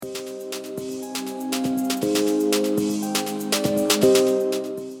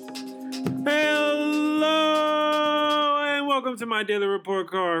to my daily report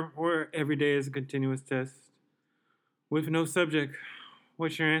card, where every day is a continuous test with no subject.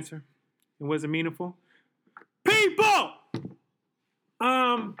 What's your answer? And was it meaningful? People!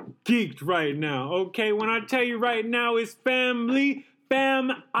 I'm geeked right now, okay? When I tell you right now it's family,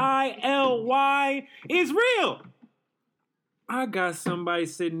 fam-I-L-Y, is real. I got somebody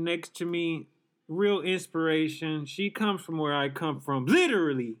sitting next to me, real inspiration. She comes from where I come from,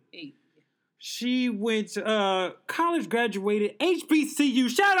 literally. Hey. She went to college, graduated HBCU.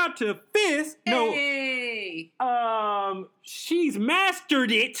 Shout out to Fizz. Hey. No, she's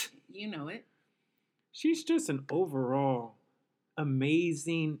mastered it. You know it. She's just an overall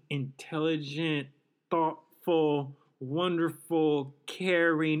amazing, intelligent, thoughtful, wonderful,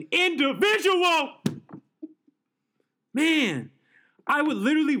 caring individual. Man, I would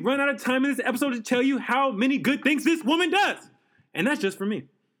literally run out of time in this episode to tell you how many good things this woman does. And that's just for me.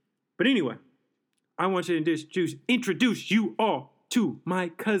 But anyway, I want you to introduce you all to my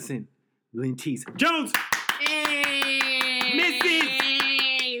cousin, Lentice Jones.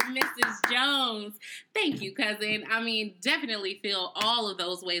 Mrs. Jones. Thank you, cousin. I mean, definitely feel all of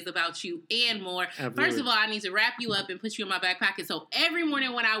those ways about you and more. Absolutely. First of all, I need to wrap you up and put you in my back pocket. So every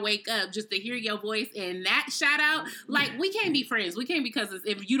morning when I wake up, just to hear your voice and that shout out, like, we can't be friends. We can't be cousins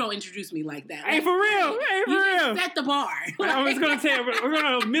if you don't introduce me like that. Hey, for real. Hey, for real. Set the bar. I was going to say, we're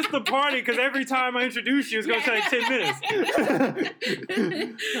going to miss the party because every time I introduce you, it's going to take 10 minutes.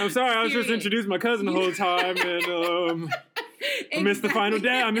 I'm sorry. I was just introducing my cousin the whole time, and I missed the final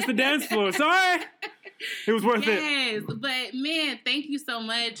dance. I missed the dance floor. Sorry. It was worth it. Yes, but man, thank you so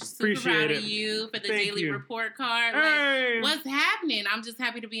much. Super Appreciate proud it. of you for the Thank daily you. report card. Hey. Like, what's happening? I'm just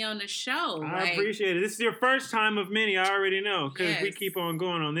happy to be on the show. I appreciate it. This is your first time of many. I already know because we Yes. keep on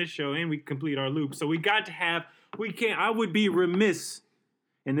going on this show and we complete our loop. So we got to have. We can't. I would be remiss,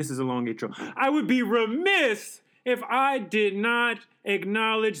 and this is a long intro. I would be remiss if I did not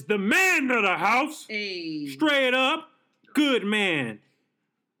acknowledge the man of the house. Hey. Straight up, good man,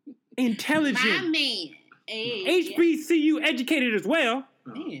 intelligent. My man. Hey. HBCU educated as well.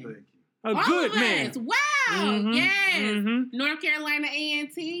 Man. Thank you. A All good of man. us. Wow. Mhm, Yes. mhm. North Carolina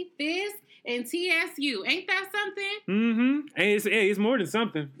A&T, Fizz, and TSU. Ain't that something? Mm-hmm. Hey, it's more than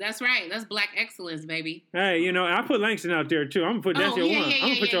something. That's right. That's black excellence, baby. Hey, you know, I put Langston out there too. I'm gonna put that's your one. I'm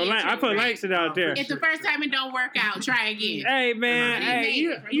gonna put your I put true, right. Langston out there. If the first time it don't work out, try again. Hey man, He hey, made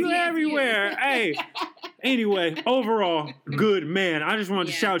you it from you TSU. everywhere. Hey. Anyway, overall, good man. I just wanted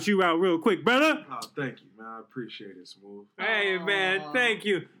to Yeah. shout you out real quick, brother. Oh, thank you, man. I appreciate it, Smooth. Hey man, Aw. thank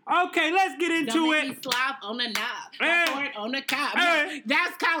you. Okay, let's get into Don't make it. me slop on the knob. Hey. Report on the cop. Hey. No,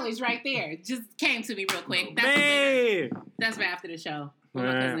 that's college right there. Just came to me real quick. That's for later. Man. That's for after the show. When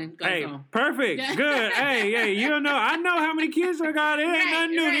my cousin goes Hey, home. perfect. Yeah. Good. Hey, you don't know. I know how many kids I got. It ain't Right,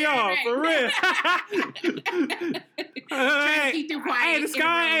 nothing new to right, y'all, for real. Trying to keep you quiet Hey, in the the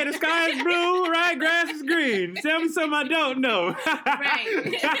sky, room. the sky is blue, right? Grass is green. Tell me something I don't know.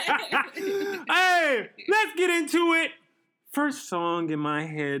 Right. Hey, let's get into it. First song in my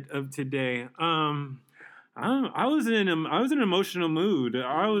head of today. I was in an emotional mood.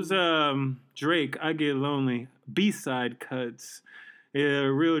 I was Drake. I Get Lonely. B-side cuts. Yeah,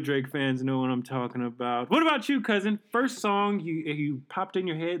 real Drake fans know what I'm talking about. What about you, cousin? First song you popped in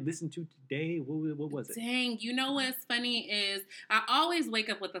your head, listened to today. What was it? Dang, you know what's funny is I always wake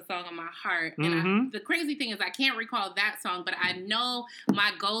up with a song on my heart. And Mhm. the crazy thing is I can't recall that song, but I know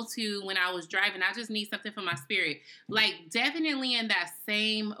my go-to when I was driving. I just need something for my spirit. Like, definitely in that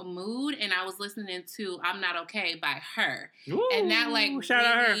same mood. And I was listening to I'm Not Okay by her. Ooh, And that, like, shout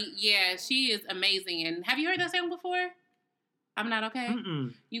out her. really, yeah, she is amazing. And have you heard that song before? I'm Not Okay?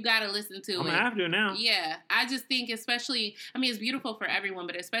 Mm-mm. You got to listen to I'm it. gonna have to now. Yeah, I just think especially, I mean, it's beautiful for everyone,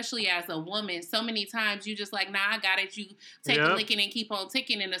 but especially as a woman, so many times you just like, nah, I got it. You take a Yep. licking and keep on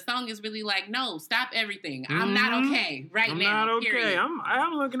ticking. And the song is really like, no, stop everything. I'm not Mhm. okay right I'm now. not okay. Period.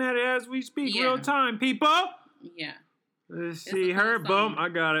 I'm looking at it as we speak, Yeah. real time, people. Yeah, Let's It's see a cool her. song. Boom, I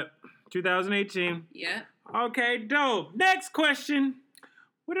got it. 2018. yeah. Okay, dope. Next question.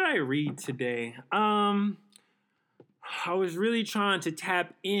 What did I read today? I was really trying to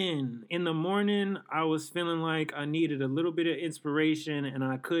tap in. In the morning, I was feeling like I needed a little bit of inspiration and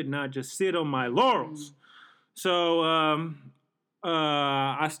I could not just sit on my laurels. So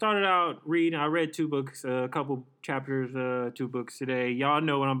I started out reading. I read 2 books, a couple chapters, 2 books today. Y'all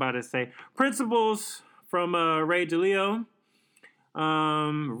know what I'm about to say. Principles from Ray Dalio.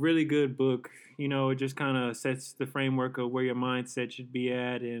 Really good book. You know, it just kind of sets the framework of where your mindset should be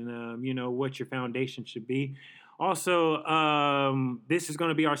at and, you know, what your foundation should be. Also, this is going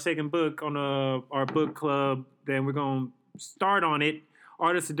to be our second book on our book club. Then we're going to start on it,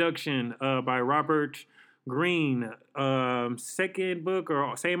 Art of Seduction by Robert Green, second book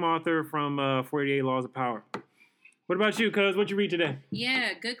or same author from 48 Laws of Power. What about you, cuz? What you read today?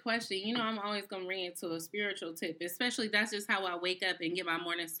 Yeah, good question. You know, I'm always going to bring it to a spiritual tip, especially that's just how I wake up and get my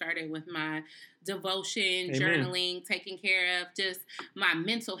morning started with my devotion, Amen. Journaling, taking care of just my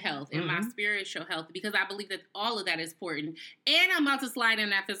mental health and my spiritual health, because I believe that all of that is important. And I'm about to slide in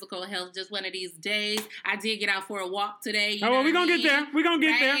that physical health just one of these days. I did get out for a walk today. Oh, well, we're going to get there. We're going to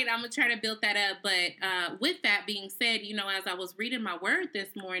get there. I'm going to try to build that up. But with that being said, you know, as I was reading my word this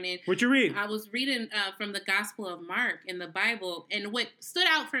morning. What you read? I was reading from the Gospel of Mark in the Bible. And what stood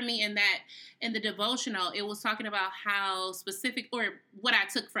out for me in the devotional, it was talking about how specific, or what I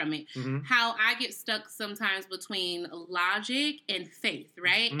took from it, how I get stuck sometimes between logic and faith,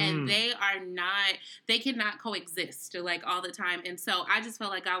 right? And they cannot coexist like all the time. And so I just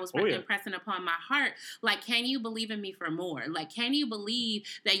felt like God was impressing upon my heart, like, can you believe in me for more? Like, can you believe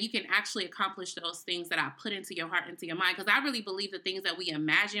that you can actually accomplish those things that I put into your heart, into your mind? Because I really believe the things that we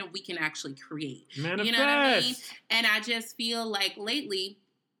imagine, we can actually create. Manifest. You know what I mean? And I just feel like lately,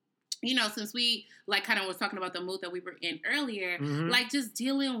 you know, since we like kind of was talking about the mood that we were in earlier, like just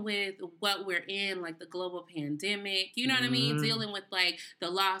dealing with what we're in, like the global pandemic, you know what I mean? Dealing with like the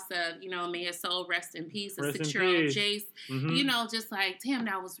loss of, you know, may his soul rest in peace, a 6-year-old Jace, you know, just like, damn,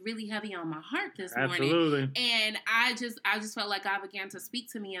 that was really heavy on my heart this morning. And I just felt like God began to speak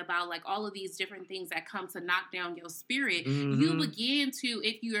to me about like all of these different things that come to knock down your spirit. You begin to,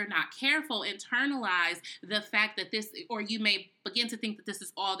 if you are not careful, internalize the fact that this, or you may begin to think that this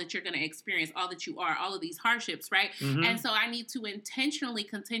is all that you're going to experience, all that you are, all of these hardships, right? And so I need to intentionally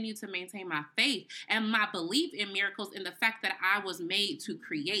continue to maintain my faith and my belief in miracles, and the fact that I was made to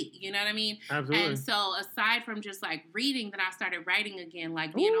create, you know what I mean? Absolutely. And so aside from just like reading, then I started writing again,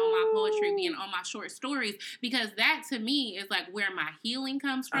 like being on my poetry, being on my short stories, because that to me is like where my healing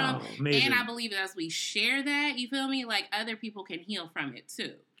comes from. And I believe that as we share that, you feel me? Like other people can heal from it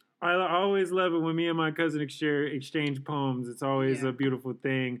too. I always love it when me and my cousin exchange poems. It's always a beautiful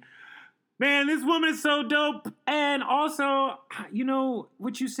thing. Man, this woman is so dope. And also, you know,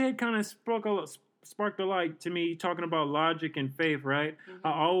 what you said kind of sparked a light to me, talking about logic and faith, right?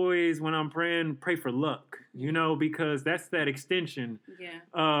 I always, when I'm praying, pray for luck, you know, because that's that extension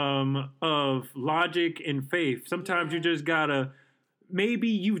of logic and faith. Sometimes you just gotta, maybe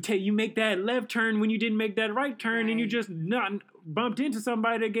you make that left turn when you didn't make that right turn, and you just not bumped into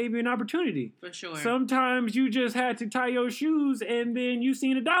somebody that gave you an opportunity. For sure. Sometimes you just had to tie your shoes and then you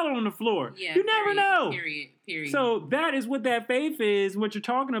seen $1 on the floor. Yeah, you never know. Period. So that is what that faith is, what you're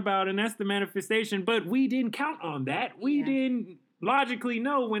talking about, and that's the manifestation. But we didn't count on that. We didn't logically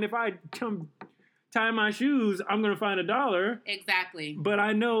know when if I tie my shoes, I'm going to find $1. Exactly. But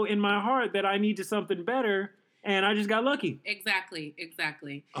I know in my heart that I need to something better. And I just got lucky. Exactly.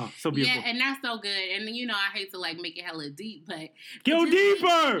 Oh, so beautiful. Yeah, and that's so good. And, you know, I hate to, like, make it hella deep, but... Go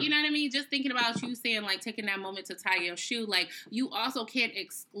deeper! You know what I mean? Just thinking about you saying, like, taking that moment to tie your shoe, like, you also can't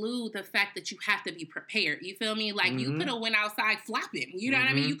exclude the fact that you have to be prepared. You feel me? Like, you could have went outside flopping. You know what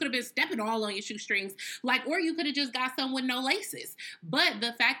I mean? You could have been stepping all on your shoestrings. Like, or you could have just got some with no laces. But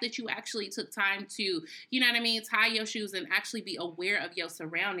the fact that you actually took time to, you know what I mean, tie your shoes and actually be aware of your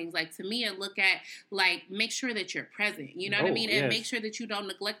surroundings. Like, to me, I look at, like, make sure that you're present, you know what I mean? And make sure that you don't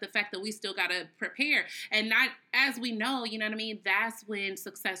neglect the fact that we still got to prepare. And not, as we know, you know what I mean? That's when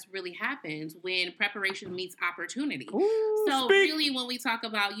success really happens, when preparation meets opportunity. Ooh, so really when we talk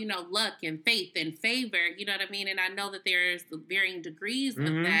about, you know, luck and faith and favor, you know what I mean? And I know that there's varying degrees of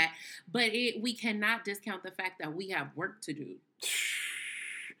that, but we cannot discount the fact that we have work to do.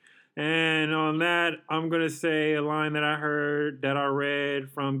 And on that, I'm going to say a line that I heard, that I read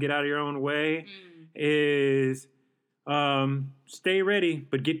from Get Out of Your Own Way is... stay ready,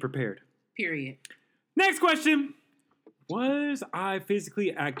 but get prepared. Period. Next question. Was I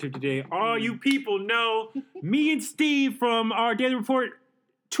physically active today? All you people know, me and Steve from our daily report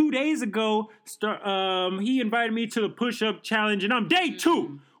 2 days ago, he invited me to the push-up challenge, and I'm day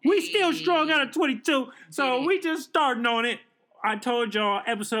 2. We still strong out of 22, so we just starting on it. I told y'all,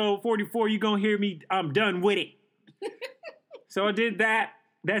 episode 44, you're going to hear me, I'm done with it. So I did that.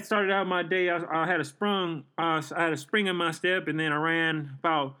 That started out my day. I had a spring in my step, and then I ran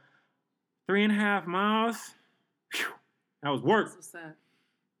about 3.5 miles. Whew, that was work. That's what's up.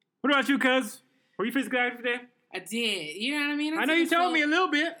 What about you, cuz? Were you physically active today? I did. You know what I mean? I know you told me a little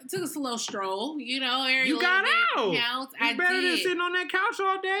bit. I took a slow stroll, you know. You got out. Counts. It's better than sitting on that couch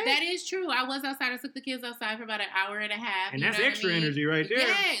all day. That is true. I was outside. I took the kids outside for about an hour and a half. And that's extra energy right there.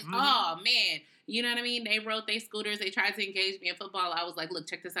 Yes. Oh, man. You know what I mean? They rode their scooters. They tried to engage me in football. I was like, look,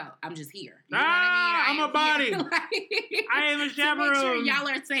 check this out. I'm just here. You know what I mean? I'm a body. I am a chaperone. To make sure y'all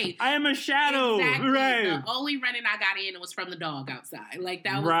are safe. I am a shadow. Exactly. Right. The only running I got in was from the dog outside. Like,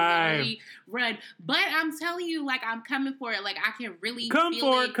 that was the only run. But I'm telling you, like, I'm coming for it. Like, I can really feel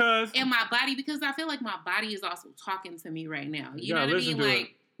it in my body because I feel like my body is also talking to me right now. You know what I mean?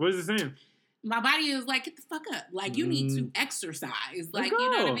 Like, what is it saying? My body is like, get the fuck up. Like, you need to exercise. Like,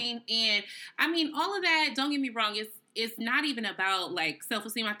 you know what I mean? And, I mean, all of that, don't get me wrong, it's not even about, like,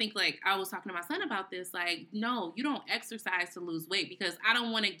 self-esteem. I think, like, I was talking to my son about this. Like, no, you don't exercise to lose weight because I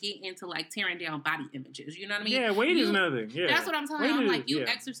don't want to get into, like, tearing down body images. You know what I mean? Yeah, weight is nothing. Yeah. That's what I'm telling you. I'm like, you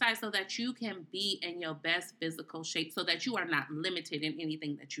exercise so that you can be in your best physical shape so that you are not limited in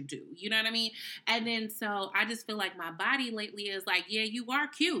anything that you do. You know what I mean? And then, so I just feel like my body lately is like, yeah, you are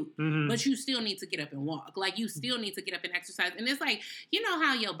cute, but you still need to get up and walk. Like, you still need to get up and exercise. And it's like, you know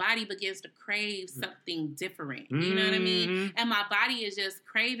how your body begins to crave something different. You know what I mean? And my body is just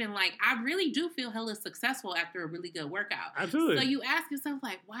craving, like, I really do feel hella successful after a really good workout. Absolutely. So you ask yourself,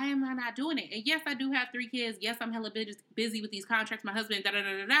 like, why am I not doing it? And yes, I do have 3 kids. Yes, I'm hella busy with these contracts, my husband,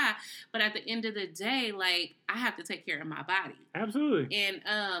 da-da-da-da-da. But at the end of the day, like, I have to take care of my body. Absolutely. And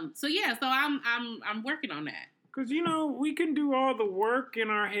so yeah, so I'm working on that. Because, you know, we can do all the work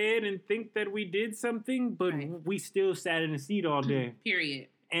in our head and think that we did something, but we still sat in a seat all day. Period.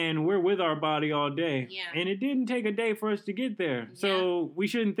 And we're with our body all day. Yeah. And it didn't take a day for us to get there. Yeah. So we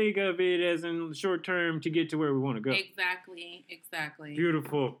shouldn't think of it as in short term to get to where we want to go. Exactly.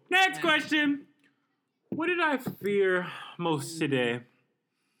 Beautiful. Next question. What did I fear most today?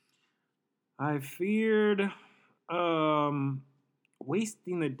 I feared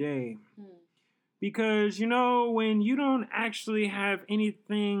wasting the day. Because, you know, when you don't actually have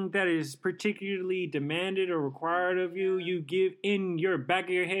anything that is particularly demanded or required of you, you give in your back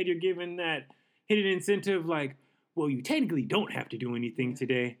of your head, you're given that hidden incentive like, well, you technically don't have to do anything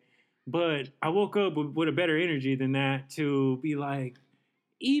today. But I woke up with a better energy than that to be like,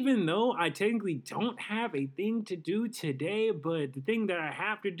 even though I technically don't have a thing to do today, but the thing that I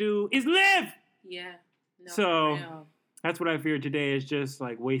have to do is live. Yeah. No, so that's what I feared today, is just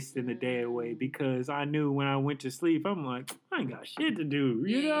like wasting the day away, because I knew when I went to sleep, I'm like, I ain't got shit to do,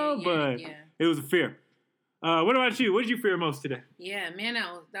 you know? But it was a fear. What about you? What did you fear most today? Yeah, man,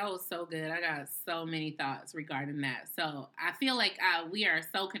 that was so good. I got so many thoughts regarding that. So I feel like we are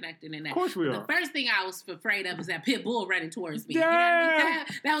so connected in that. Of course we are. The first thing I was afraid of is that pit bull running towards me. Yeah. You know what I mean?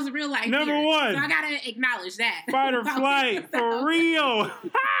 That was a real life Number fear. one. So I got to acknowledge that. Fight or flight, for real.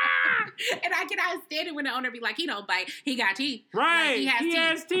 And I cannot stand it when the owner be like, he don't bite. He got teeth. Right. Like, he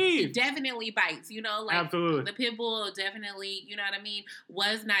has teeth. He definitely bites, you know? Like, absolutely. The pit bull definitely, you know what I mean,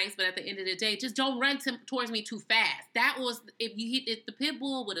 was nice, but at the end of the day, just don't run towards me too fast. That was, if the pit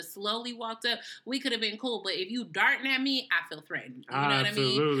bull would have slowly walked up, we could have been cool. But if you darting at me, I feel threatened. You know what I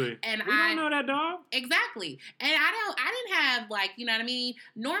mean? Absolutely. And we don't know that dog. Exactly. And I didn't have, like, you know what I mean?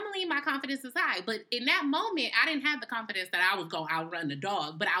 Normally my confidence is high, but in that moment, I didn't have the confidence that I was going to outrun the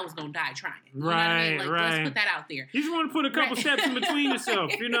dog, but I was going to die trying. You know what I mean? Like, let's put that out there. You just want to put a couple steps in between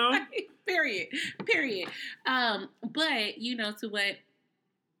yourself, you know? Period. But, you know, to what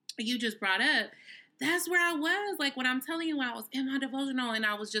you just brought up, that's where I was. Like, when I'm telling you, when I was in my devotional and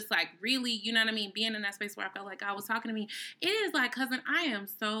I was just like, really, you know what I mean, being in that space where I felt like God was talking to me, it is like, cousin, I am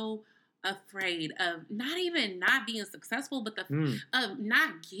so afraid of not even not being successful, but of not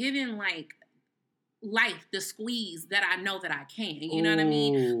giving, like, life the squeeze that I know that I can. You know what I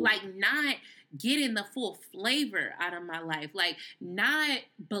mean? Like, not getting the full flavor out of my life. Like, not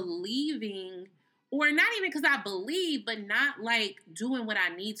believing, or not even because I believe, but not, like, doing what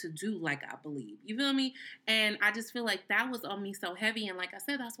I need to do like I believe. You feel me? And I just feel like that was on me so heavy. And like I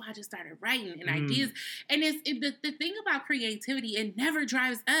said, that's why I just started writing and ideas. And the thing about creativity, it never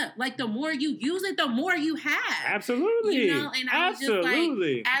dries up. Like, the more you use it, the more you have. Absolutely. You know? And I was just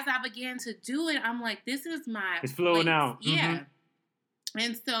like, as I began to do it, I'm like, this is my It's flowing out. Yeah.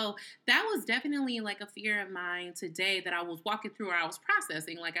 And so that was definitely like a fear of mine today that I was walking through, or I was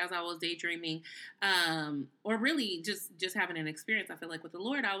processing, like, as I was daydreaming, or really just having an experience, I feel like, with the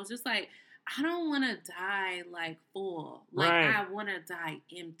Lord. I was just like, I don't want to die, like, full. Like, I want to die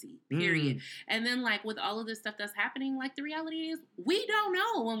empty, period. And then, like, with all of this stuff that's happening, like, the reality is we don't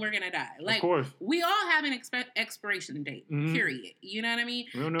know when we're going to die. Like, of course. We all have an expiration date, period. You know what I mean?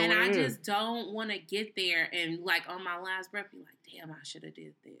 We don't know and what I it just don't want to get there and, like, on my last breath be like, damn, I should have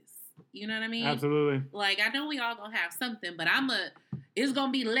did this. You know what I mean? Absolutely. Like, I know we all going to have something, but it's going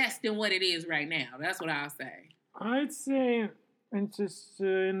to be less than what it is right now. That's what I'll say. I'd say, and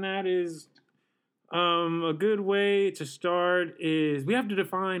that is, A good way to start is we have to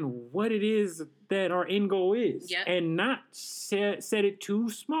define what it is that our end goal is, and not set it too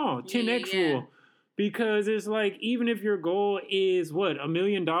small. 10x rule, because it's like even if your goal is what $1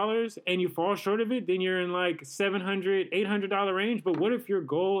 million and you fall short of it, then you're in like $700, $800 range. But what if your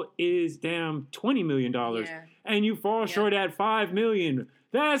goal is damn $20 million and you fall short at $5 million?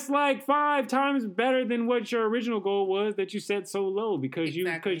 That's like 5 times better than what your original goal was that you set so low because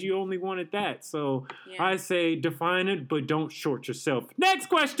you only wanted that. So I say define it, but don't short yourself. Next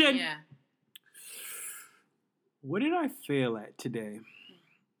question. Yeah. What did I fail at today?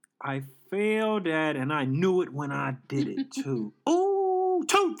 I failed at, and I knew it when I did it too. Ooh,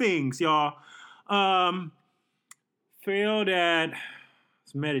 2 things, y'all. Failed at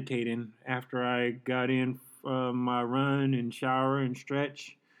meditating after I got in my run and shower and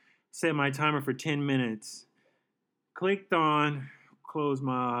stretch. Set my timer for 10 minutes. Clicked on, closed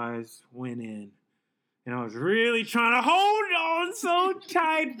my eyes, went in. And I was really trying to hold on so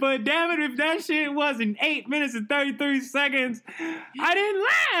tight, but damn it, if that shit wasn't 8 minutes and 33 seconds, I didn't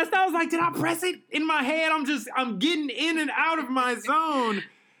last. I was like, did I press it in my head? I'm getting in and out of my zone.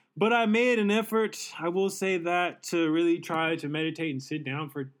 But I made an effort, I will say that, to really try to meditate and sit down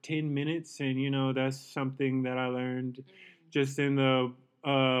for 10 minutes. And, that's something that I learned just in the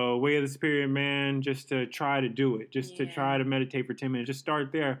Way of the Superior Man, just to try to do it, to try to meditate for 10 minutes. Just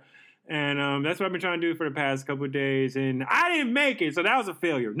start there. And that's what I've been trying to do for the past couple of days. And I didn't make it, so that was a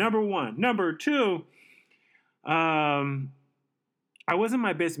failure. Number 1. Number 2, I wasn't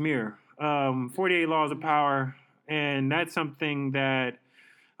my best mirror. 48 Laws of Power. And that's something that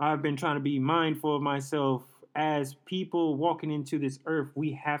I've been trying to be mindful of myself. As people walking into this earth,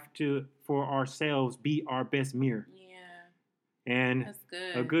 we have to, for ourselves, be our best mirror. Yeah. And that's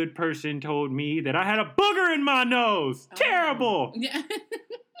good. A good person told me that I had a booger in my nose. Oh. Terrible. Yeah.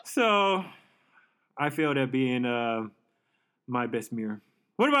 So I failed at being my best mirror.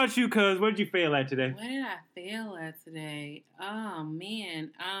 What about you, cuz? What did you fail at today? What did I fail at today? Oh,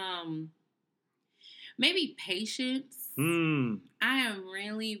 man. Maybe patience. I am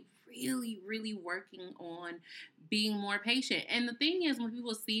really, really, really working on being more patient. And the thing is, when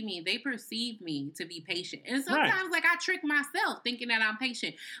people see me, they perceive me to be patient. And sometimes, I trick myself thinking that I'm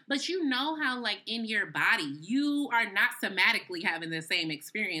patient. But you know how, in your body, you are not somatically having the same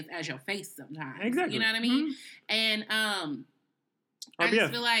experience as your face sometimes. Exactly. You know what I mean? Mm-hmm. And I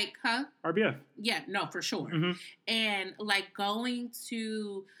just feel like, RBF. Yeah, no, for sure. Mm-hmm. And, going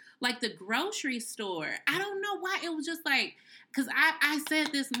to, the grocery store, I don't know why. It was just because I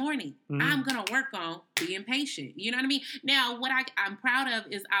said this morning, I'm going to work on being patient. You know what I mean? Now, what I'm proud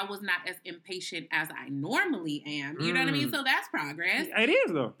of is I was not as impatient as I normally am. You know what I mean? So that's progress. It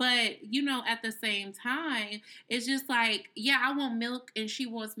is, though. But, at the same time, it's just I want milk and she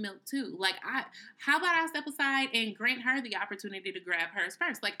wants milk too. How about I step aside and grant her the opportunity to grab hers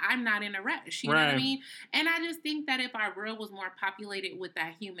first? I'm not in a rush. You know what I mean? And I just think that if our world was more populated with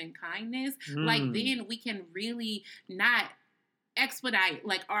that human kindness, then we can really not expedite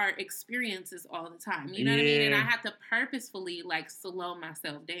our experiences all the time. You know what I mean? And I have to purposefully slow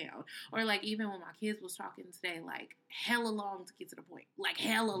myself down. Or even when my kids was talking today, hella long to get to the point.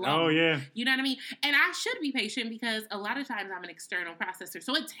 Hella long. Oh yeah. You know what I mean? And I should be patient because a lot of times I'm an external processor.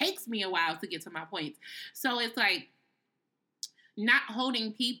 So it takes me a while to get to my points. So it's not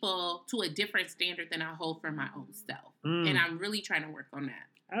holding people to a different standard than I hold for my own self. And I'm really trying to work on that.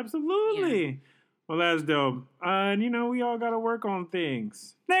 Absolutely. Yeah. Well, that's dope. And, we all got to work on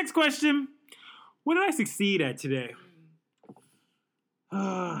things. Next question. What did I succeed at today?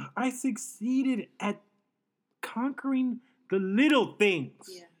 I succeeded at conquering the little things.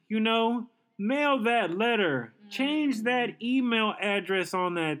 Yeah. Mail that letter. Change that email address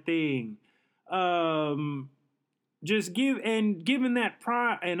on that thing. Just given that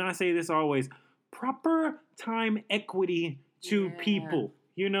and I say this always, proper time equity to people,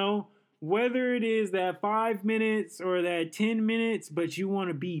 whether it is that 5 minutes or that 10 minutes, but you want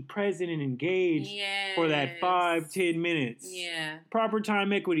to be present and engaged for that 5-10 minutes. Yeah. Proper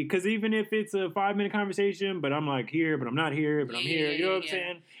time equity. Because even if it's a 5-minute conversation, but I'm here, but I'm not here, but I'm here. You know what I'm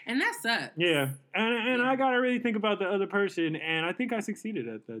saying? And that sucks. Yeah. And I got to really think about the other person. And I think I succeeded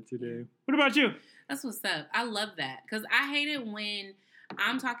at that today. What about you? That's what's up. I love that. Because I hate it when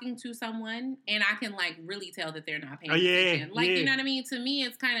I'm talking to someone and I can really tell that they're not paying attention. You know what I mean? To me,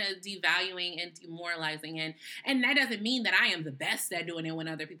 it's kind of devaluing and demoralizing. And that doesn't mean that I am the best at doing it when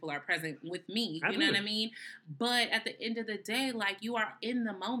other people are present with me. You know what I mean? But at the end of the day, you are in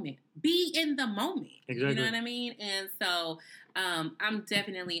the moment. be in the moment. Exactly. You know what I mean? And so I'm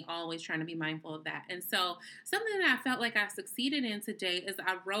definitely always trying to be mindful of that. And so something that I felt like I succeeded in today is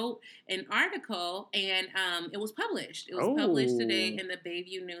I wrote an article and it was published. It was published today in the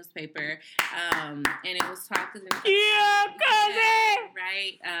Bayview newspaper. And it was talking. Yeah, cousin!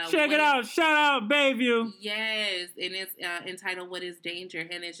 Right? Check it out. Shout out Bayview. Yes. And it's entitled What is Danger?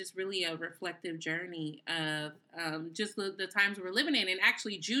 And it's just really a reflective journey of just the times we're living in. And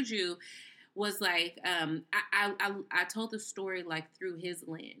actually, Juju was like, I told the story like through his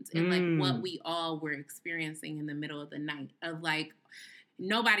lens and like what we all were experiencing in the middle of the night of like,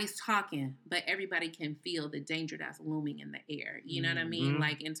 nobody's talking, but everybody can feel the danger that's looming in the air. You know what I mean?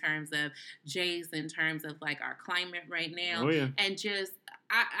 Like in terms of Jace, in terms of like our climate right now. Oh, yeah. And just,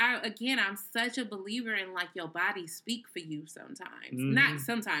 I'm such a believer in like your body speak for you sometimes. Not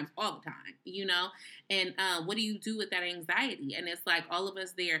sometimes, all the time, you know? And what do you do with that anxiety? And it's like all of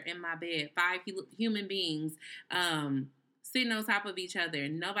us there in my bed, 5 human beings, sitting on top of each other.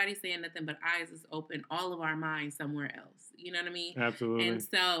 Nobody's saying nothing but eyes is open. All of our minds somewhere else. You know what I mean? Absolutely. And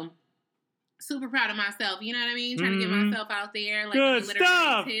so, super proud of myself. You know what I mean? Trying to get myself out there. Like good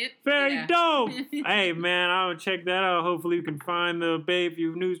stuff. Tip. Very dope. Hey, man, I'll check that out. Hopefully you can find the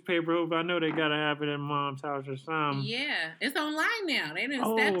Bayview newspaper. I know they got to have it at Mom's house or something. Yeah. It's online now. They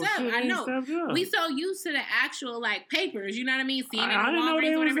done stepped up. Shit, I know. We so used to the actual, like, papers. You know what I mean? Seeing it I didn't know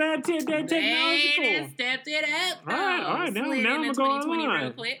they was that technological. They done stepped it up. All right. Now I'm going to go online.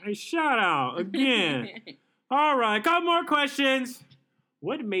 Real quick. Hey, shout out again. All right, couple more questions.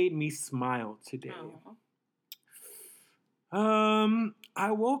 What made me smile today?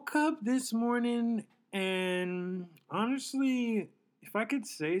 I woke up this morning and honestly, if I could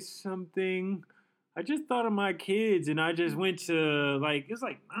say something, I just thought of my kids and I just went to like, it was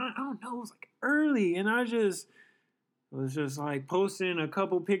like, I don't know, it was like early and I was just like posting a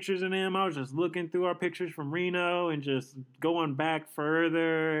couple pictures of them. I was just looking through our pictures from Reno and just going back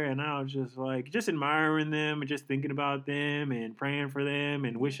further. And I was just like, just admiring them and just thinking about them and praying for them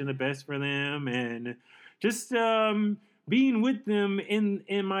and wishing the best for them. And just being with them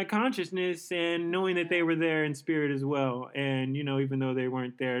in my consciousness and knowing that they were there in spirit as well. And, you know, even though they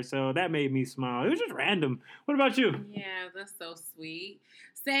weren't there. So that made me smile. It was just random. What about you? Yeah, that's so sweet.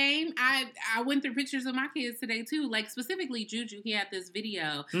 Same. I went through pictures of my kids today too. Like specifically Juju, he had this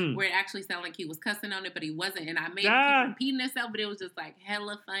video where it actually sounded like he was cussing on it, but he wasn't. And I made him keep repeating himself, but it was just like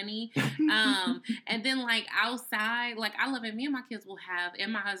hella funny. And then like outside, like I love it. Me and my kids will have,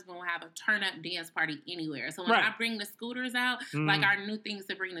 and my husband will have a turn up dance party anywhere. So when I bring the scooters out, like our new things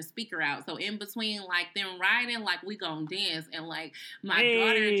to bring the speaker out. So in between like them riding, like we gonna dance. And like my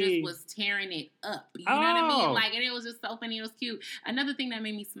daughter just was tearing it up. You know what I mean? Like, and it was just so funny. It was cute. Another thing that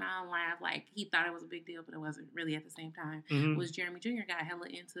made me smile and laugh, like he thought it was a big deal, but it wasn't really at the same time, was Jeremy Jr. got hella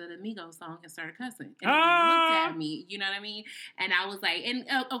into the Migos song and started cussing. And he looked at me, you know what I mean? And I was like, and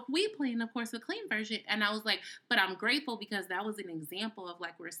we playing, of course, the clean version. And I was like, but I'm grateful because that was an example of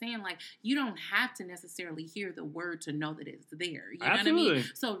like we're saying, like, you don't have to necessarily hear the word to know that it's there. You know what I mean?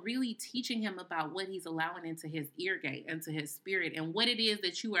 So really teaching him about what he's allowing into his ear gate, into his spirit, and what it is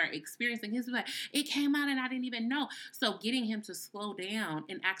that you are experiencing. He's like, it came out and I didn't even know. So getting him to slow down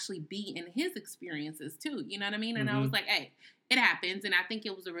and actually be in his experiences too. You know what I mean? And I was like, hey, it happens. And I think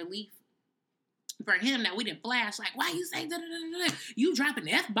it was a relief for him that we didn't flash like, why you say da-da-da-da-da? You dropping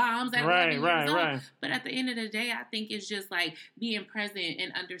F-bombs at 11 years old. But at the end of the day, I think it's just like being present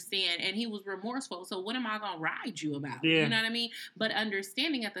and understand. And he was remorseful. So what am I going to ride you about? Yeah. You know what I mean? But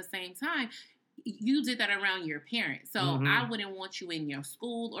understanding at the same time, you did that around your parents. So I wouldn't want you in your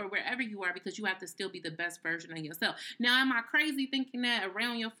school or wherever you are because you have to still be the best version of yourself. Now, am I crazy thinking that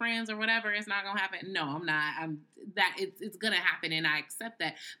around your friends or whatever it's not going to happen? No, I'm not. It's going to happen and I accept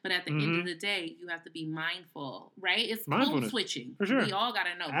that. But at the end of the day, you have to be mindful, right? It's code switching. For sure. We all got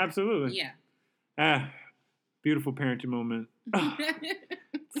to know. Absolutely. That. Yeah. Beautiful parenting moment.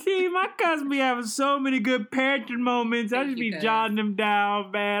 See, my cousin be having so many good parenting moments. I just be jotting them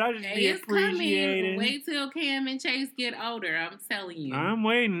down, man. I just be appreciating. Wait till Cam and Chase get older. I'm telling you. I'm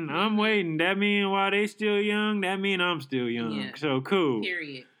waiting. That mean while they still young, that mean I'm still young. Yeah. So cool.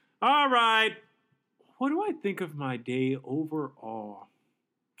 Period. All right. What do I think of my day overall?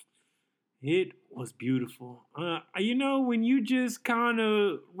 It was beautiful. You know, when you just kind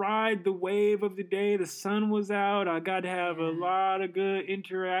of ride the wave of the day, the sun was out. I got to have a lot of good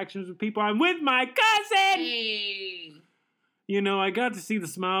interactions with people. I'm with my cousin. Hey. I got to see the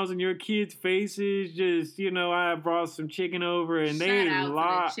smiles on your kids' faces. Just, I brought some chicken over, and they out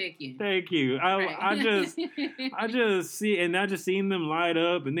to the chicken. Thank you. I just seen them light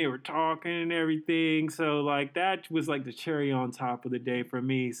up, and they were talking and everything. So like that was like the cherry on top of the day for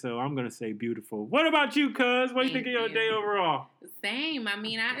me. So I'm gonna say beautiful. What about you, cuz? What do you think of your day overall? Same. I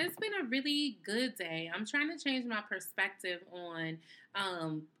mean, it's been a really good day. I'm trying to change my perspective on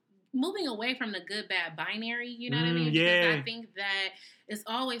moving away from the good, bad binary, you know what I mean? Because I think that it's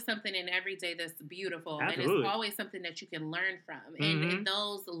always something in every day that's beautiful. Absolutely. And it's always something that you can learn from. And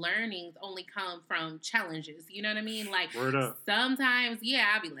those learnings only come from challenges, you know what I mean? Like, sometimes,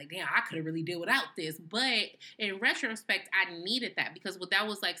 I'll be like, damn, I could have really did without this. But in retrospect, I needed that because that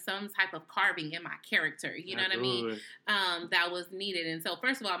was like some type of carving in my character, you know what I mean? That was needed. And so,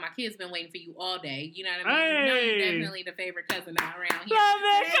 first of all, my kids been waiting for you all day, you know what I mean? Hey. You know you're definitely the favorite cousin out around here. Love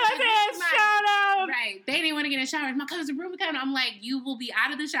that cousin! Shout out! Right. They didn't want to get in the shower. My cousin Ruben coming. I'm like, you will be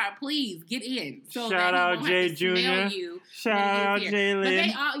out of the shower. Please get in. So shout out Jay Jr. Shout out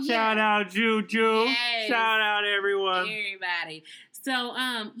Jalen. Shout out Juju. Yes. Shout out everyone. Everybody. So,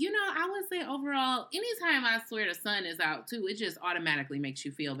 I would say overall, anytime I swear the sun is out too, it just automatically makes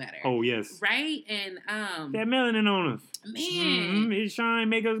you feel better. Oh, yes. Right? And, that melanin on us. Man. It shine,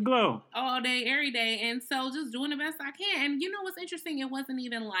 make us glow. All day, every day. And so just doing the best I can. And you know what's interesting? It wasn't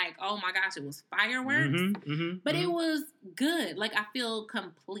even like, oh my gosh, it was fireworks. But it was good. Like, I feel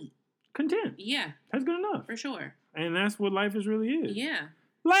complete. Content. Yeah. That's good enough. For sure. And that's what life really is. Yeah.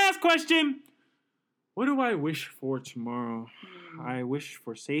 Last question. What do I wish for tomorrow? I wish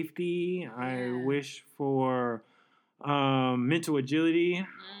for safety. Yeah. I wish for mental agility.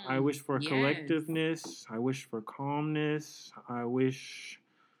 I wish for collectiveness. I wish for calmness. I wish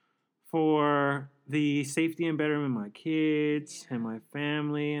for the safety and betterment of my kids and my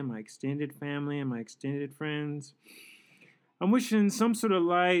family and my extended family and my extended friends. I'm wishing some sort of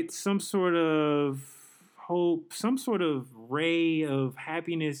light, some sort of hope, some sort of ray of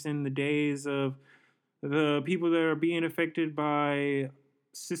happiness in the days of the people that are being affected by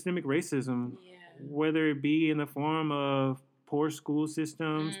systemic racism, whether it be in the form of poor school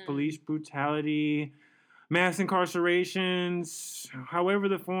systems, police brutality, mass incarcerations, however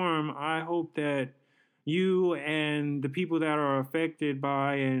the form. I hope that you and the people that are affected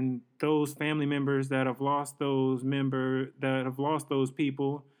by and those family members that have lost those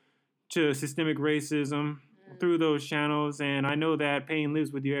people to systemic racism through those channels, and I know that pain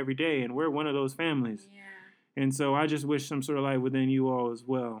lives with you every day, and we're one of those families. And so I just wish some sort of light within you all as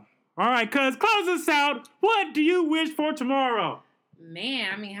well. All right, cuz, close us out. What do you wish for tomorrow?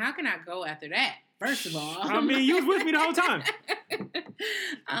 Man, I mean, how can I go after that? First of all, I mean, you was with me the whole time.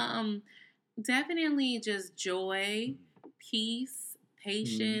 Definitely just joy, peace,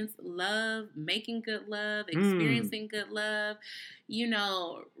 patience, love, making good love, experiencing good love,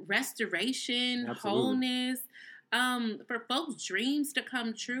 restoration, wholeness. For folks' dreams to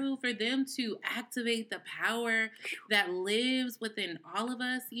come true, for them to activate the power that lives within all of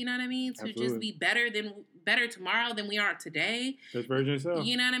us, you know what I mean? To just be better tomorrow than we are today. Best version of yourself.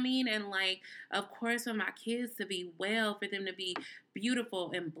 You know what I mean? And of course, for my kids to be well, for them to be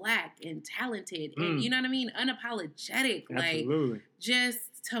beautiful and black and talented and, you know what I mean? Unapologetic. Absolutely. Like, just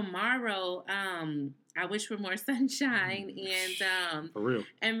tomorrow, I wish for more sunshine and for real.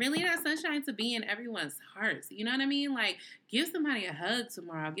 And really that sunshine to be in everyone's hearts. You know what I mean? Like, give somebody a hug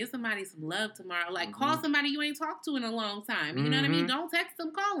tomorrow. Give somebody some love tomorrow. Like, call somebody you ain't talked to in a long time. You know what I mean? Don't text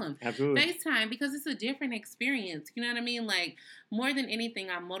them, call them. Absolutely. FaceTime, because it's a different experience. You know what I mean? Like, more than anything,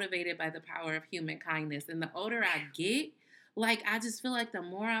 I'm motivated by the power of human kindness. And the older I get, like, I just feel like the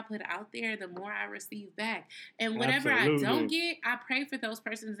more I put out there, the more I receive back. And whatever I don't get, I pray for those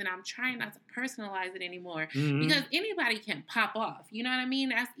persons, and I'm trying not to personalize it anymore. Because anybody can pop off. You know what I mean?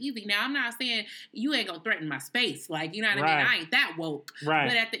 That's easy. Now, I'm not saying you ain't going to threaten my space. Like, you know what I mean? I ain't that woke. Right.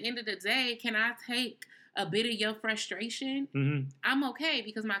 But at the end of the day, can I take a bit of your frustration? I'm okay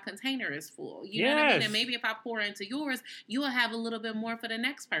because my container is full. You know what I mean? And maybe if I pour into yours, you'll have a little bit more for the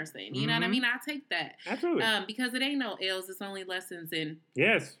next person. You know what I mean? I'll take that. Absolutely. Because it ain't no L's, it's only lessons, and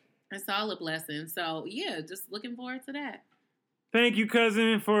it's all a blessing. So yeah, just looking forward to that. Thank you,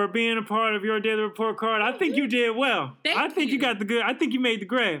 cousin, for being a part of your daily report card. I think you did well. I think you got the good. I think you made the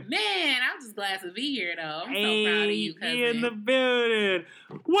grade. Man, I'm just glad to be here, though. I'm so proud of you, cousin. In the building.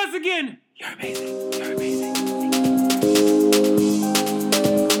 Once again, you're amazing. You're amazing.